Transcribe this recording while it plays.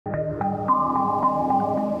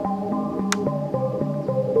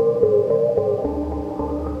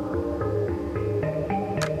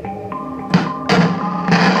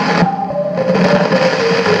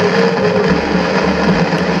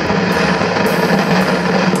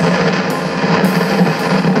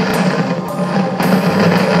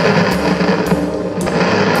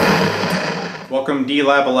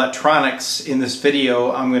D-Lab Electronics. In this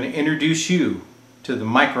video I'm going to introduce you to the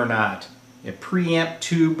Micronaut, a preamp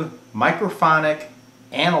tube microphonic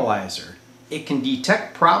analyzer. It can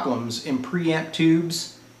detect problems in preamp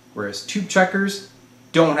tubes, whereas tube checkers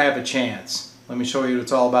don't have a chance. Let me show you what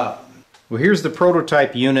it's all about. Well, here's the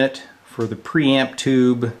prototype unit for the preamp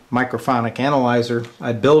tube microphonic analyzer.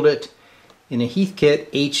 I built it in a Heathkit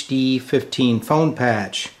HD15 phone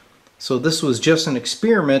patch. So this was just an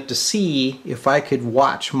experiment to see if I could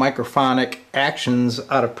watch microphonic actions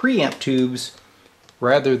out of preamp tubes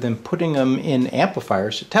rather than putting them in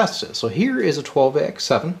amplifiers to test it. So here is a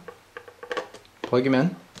 12AX7. Plug him in.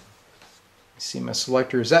 You see my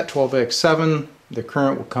selector is at 12AX7. The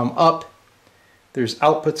current will come up. There's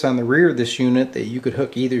outputs on the rear of this unit that you could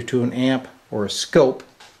hook either to an amp or a scope.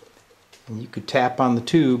 And you could tap on the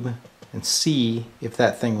tube and see if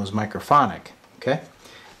that thing was microphonic. Okay?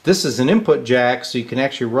 This is an input jack, so you can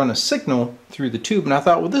actually run a signal through the tube. And I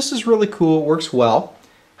thought, well, this is really cool, it works well.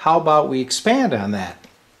 How about we expand on that?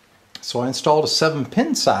 So I installed a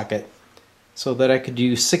 7-pin socket so that I could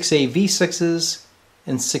do 6A V6s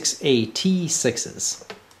and 6A T6s.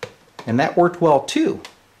 And that worked well too.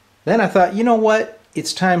 Then I thought, you know what?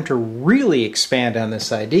 It's time to really expand on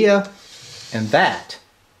this idea. And that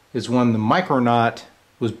is when the Micronaut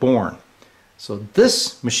was born. So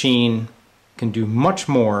this machine can do much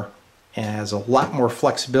more and has a lot more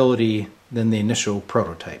flexibility than the initial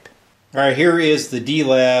prototype. Alright, here is the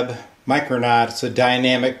D-Lab Micronaut. It's a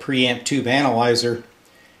dynamic preamp tube analyzer.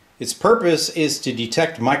 Its purpose is to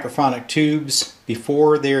detect microphonic tubes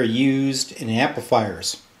before they are used in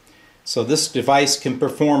amplifiers. So this device can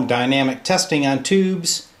perform dynamic testing on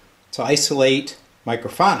tubes to isolate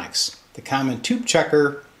microphonics. The common tube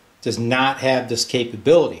checker does not have this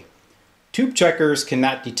capability. Tube checkers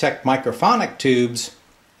cannot detect microphonic tubes,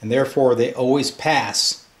 and therefore they always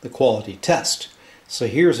pass the quality test. So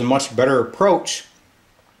here's a much better approach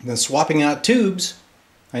than swapping out tubes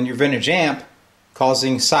on your vintage amp,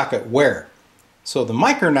 causing socket wear. So the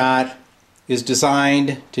Micronaut is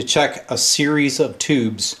designed to check a series of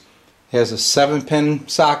tubes. It has a 7-pin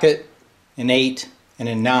socket, an 8, and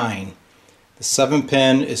a 9. The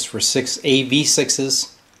 7-pin is for 6A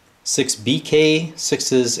V6s, 6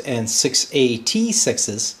 BK6s, and 6A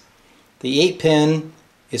T6s. The 8-pin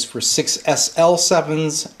is for 6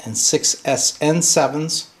 SL7s and 6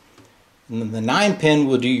 SN7s. And then the 9-pin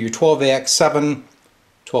will do your 12AX7,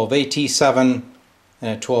 12AT7,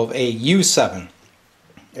 and a 12AU7.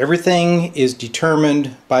 Everything is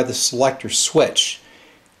determined by the selector switch.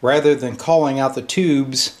 Rather than calling out the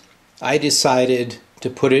tubes, I decided to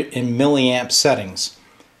put it in milliamp settings.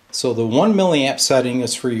 So the 1 milliamp setting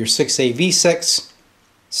is for your 6A V6,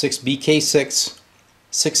 6 BK6,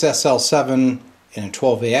 6 SL7, and a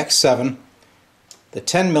 12AX7. The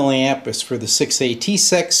 10 milliamp is for the 6A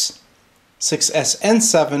T6, 6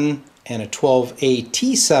 SN7, and a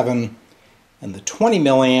 12AT7. And the 20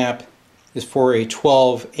 milliamp is for a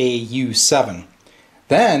 12AU7.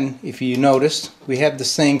 Then, if you noticed, we have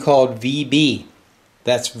this thing called VB.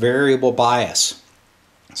 That's variable bias.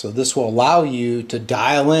 So this will allow you to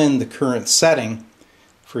dial in the current setting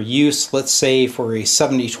for use, let's say, for a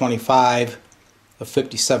 7025, a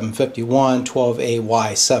 5751,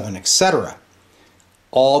 12AY7, etc.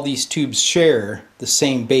 All these tubes share the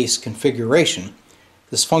same base configuration.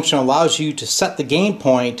 This function allows you to set the gain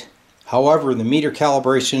point, however, the meter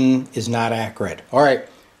calibration is not accurate. Alright,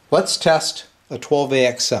 let's test a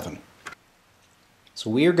 12AX7. So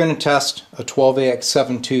we are going to test a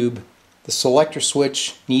 12AX7 tube. The selector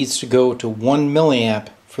switch needs to go to 1 milliamp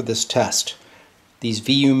for this test. These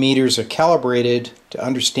VU meters are calibrated to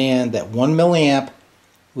understand that 1 milliamp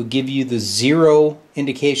will give you the 0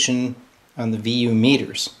 indication on the VU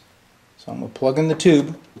meters. So I'm going to plug in the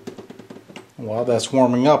tube. And while that's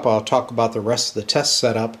warming up, I'll talk about the rest of the test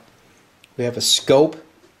setup. We have a scope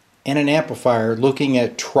and an amplifier looking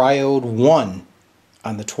at triode 1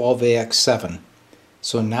 on the 12AX7.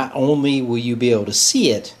 So not only will you be able to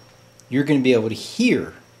see it, you're going to be able to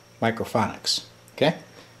hear microphonics. Okay?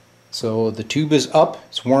 So the tube is up,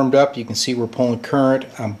 it's warmed up. You can see we're pulling current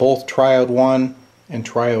on both triode 1 and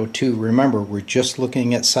triode 2. Remember, we're just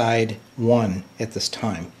looking at side 1 at this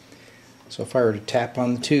time. So if I were to tap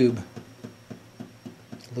on the tube,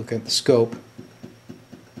 look at the scope,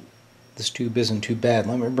 this tube isn't too bad.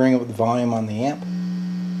 Let me bring up the volume on the amp.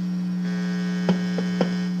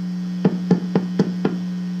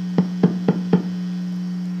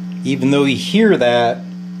 Even though you hear that,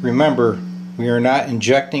 remember, we are not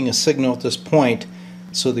injecting a signal at this point,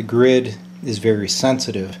 so the grid is very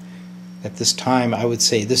sensitive. At this time, I would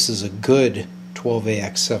say this is a good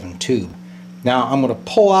 12AX7 tube. Now I'm going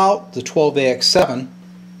to pull out the 12AX7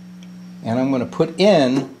 and I'm going to put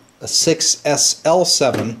in a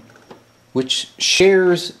 6SL7, which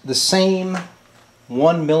shares the same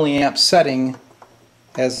 1 milliamp setting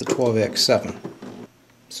as the 12AX7.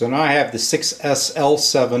 So now I have the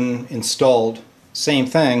 6SL7 installed. Same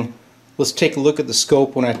thing. Let's take a look at the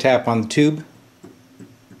scope when I tap on the tube. You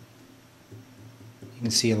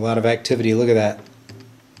can see a lot of activity. Look at that.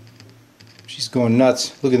 She's going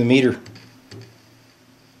nuts. Look at the meter.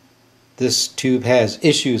 This tube has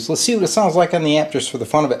issues. Let's see what it sounds like on the amp just for the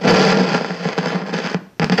fun of it.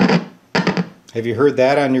 Have you heard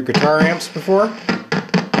that on your guitar amps before?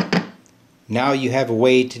 Now you have a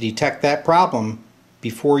way to detect that problem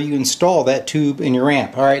before you install that tube in your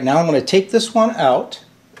amp. Alright, now I'm going to take this one out.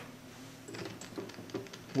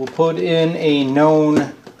 We'll put in a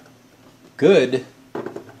known good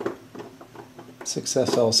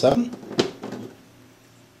 6SL7.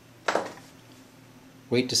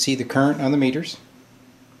 Wait to see the current on the meters.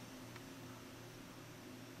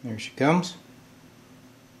 There she comes.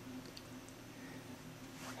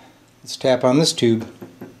 Let's tap on this tube.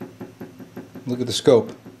 Look at the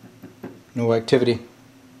scope. No activity.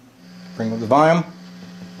 Bring up the volume.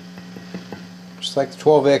 Just like the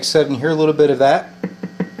 12AX7, hear a little bit of that.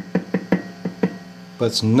 But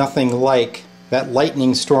it's nothing like that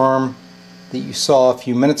lightning storm that you saw a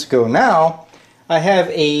few minutes ago. Now, I have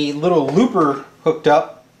a little looper hooked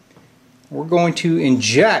up. We're going to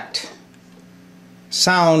inject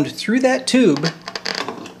sound through that tube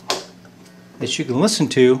that you can listen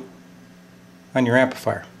to on your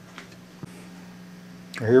amplifier.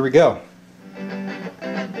 Here we go.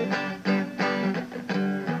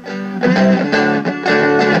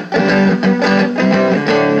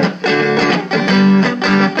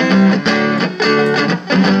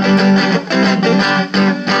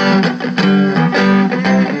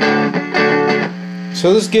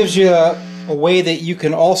 So this gives you a way that you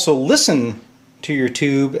can also listen to your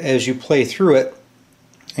tube as you play through it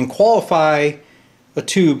and qualify a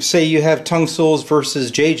tube. Say you have tungstels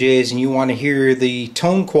versus JJs and you want to hear the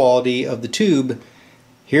tone quality of the tube.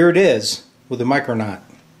 Here it is with a Micronaut.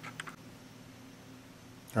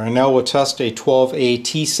 Alright, now we'll test a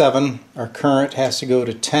 12AT7. Our current has to go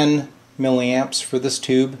to 10 milliamps for this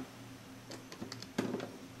tube.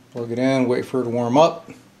 Plug it in, wait for it to warm up.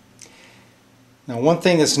 Now one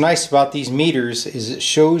thing that's nice about these meters is it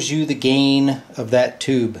shows you the gain of that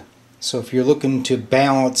tube. So if you're looking to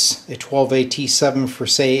balance a 12AT7 for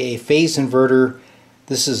say a phase inverter,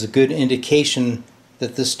 this is a good indication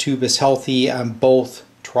that this tube is healthy on both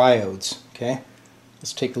triodes. Okay,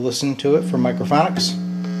 let's take a listen to it from Microphonics.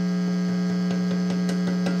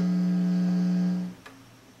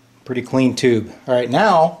 Pretty clean tube. Alright,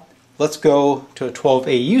 now let's go to a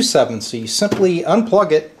 12AU7. So you simply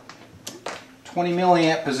unplug it, 20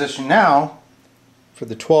 milliamp position now for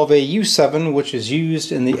the 12AU7, which is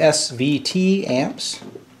used in the SVT amps.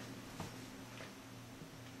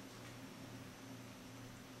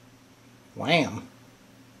 Wham!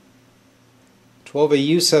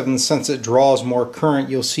 12AU7, since it draws more current,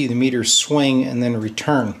 you'll see the meter swing and then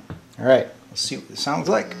return. Alright, let's see what it sounds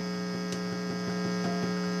like.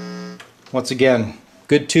 Once again,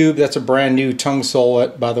 good tube. That's a brand new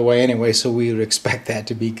tungstell, by the way, anyway, so we would expect that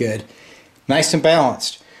to be good. Nice and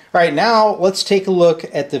balanced. Alright, now let's take a look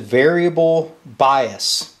at the variable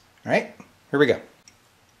bias. Alright, here we go.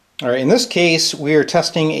 Alright, in this case we are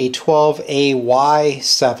testing a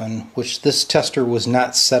 12AY7, which this tester was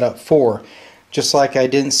not set up for. Just like I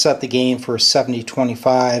didn't set the gain for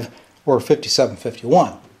 7025 or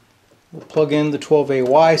 5751. We'll plug in the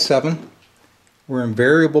 12AY7. We're in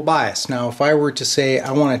variable bias. Now if I were to say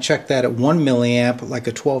I want to check that at 1 milliamp like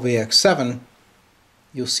a 12AX7,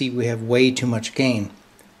 you'll see we have way too much gain.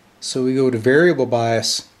 So we go to variable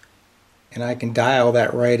bias and I can dial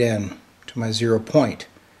that right in to my 0 point.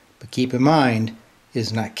 But keep in mind, it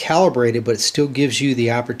is not calibrated, but it still gives you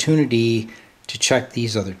the opportunity to check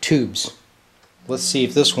these other tubes. Let's see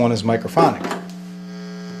if this one is microphonic.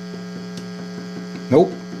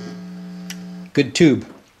 Nope. Good tube.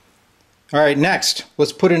 Alright, next,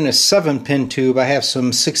 let's put in a 7-pin tube. I have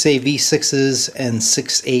some 6AV6s and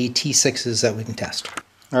 6AT6s that we can test.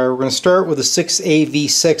 Alright, we're going to start with a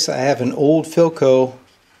 6AV6. I have an old Philco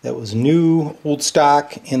that was new, old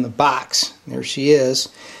stock in the box. There she is.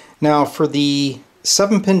 Now for the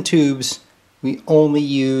 7-pin tubes, we only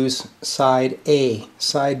use side A.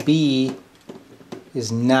 Side B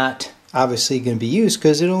is not obviously going to be used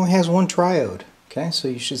because it only has one triode. Okay, so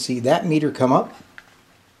you should see that meter come up.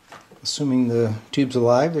 Assuming the tube's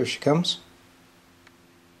alive, there she comes.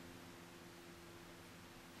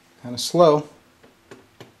 Kind of slow.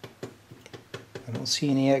 Don't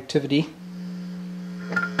see any activity.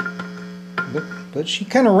 But she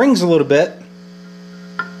kind of rings a little bit.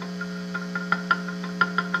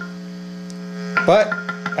 But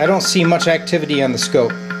I don't see much activity on the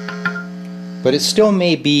scope. But it still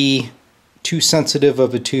may be too sensitive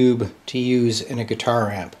of a tube to use in a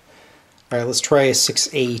guitar amp. Alright, let's try a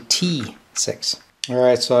 6AT6.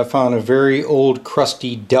 Alright, so I found a very old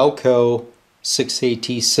crusty Delco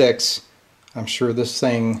 6AT6. I'm sure this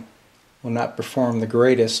thing will not perform the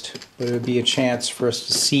greatest, but it would be a chance for us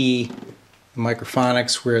to see the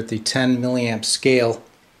microphonics. We're at the 10 milliamp scale.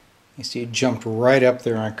 You see it jumped right up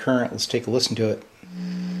there on current. Let's take a listen to it.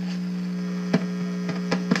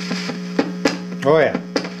 Oh yeah.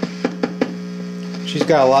 She's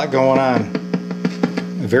got a lot going on.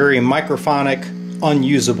 A very microphonic,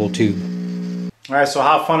 unusable tube. Alright, so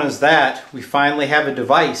how fun is that? We finally have a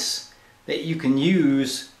device that you can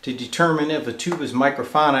use to determine if a tube is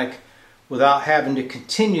microphonic without having to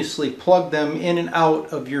continuously plug them in and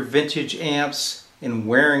out of your vintage amps and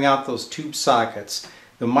wearing out those tube sockets.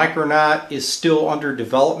 The Micronaut is still under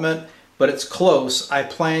development, but it's close. I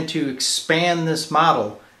plan to expand this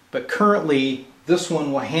model, but currently this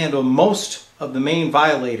one will handle most of the main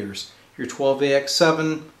violators, your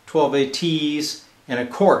 12AX7, 12ATs, and of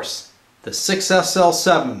course the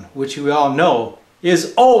 6SL7, which we all know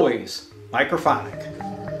is always microphonic.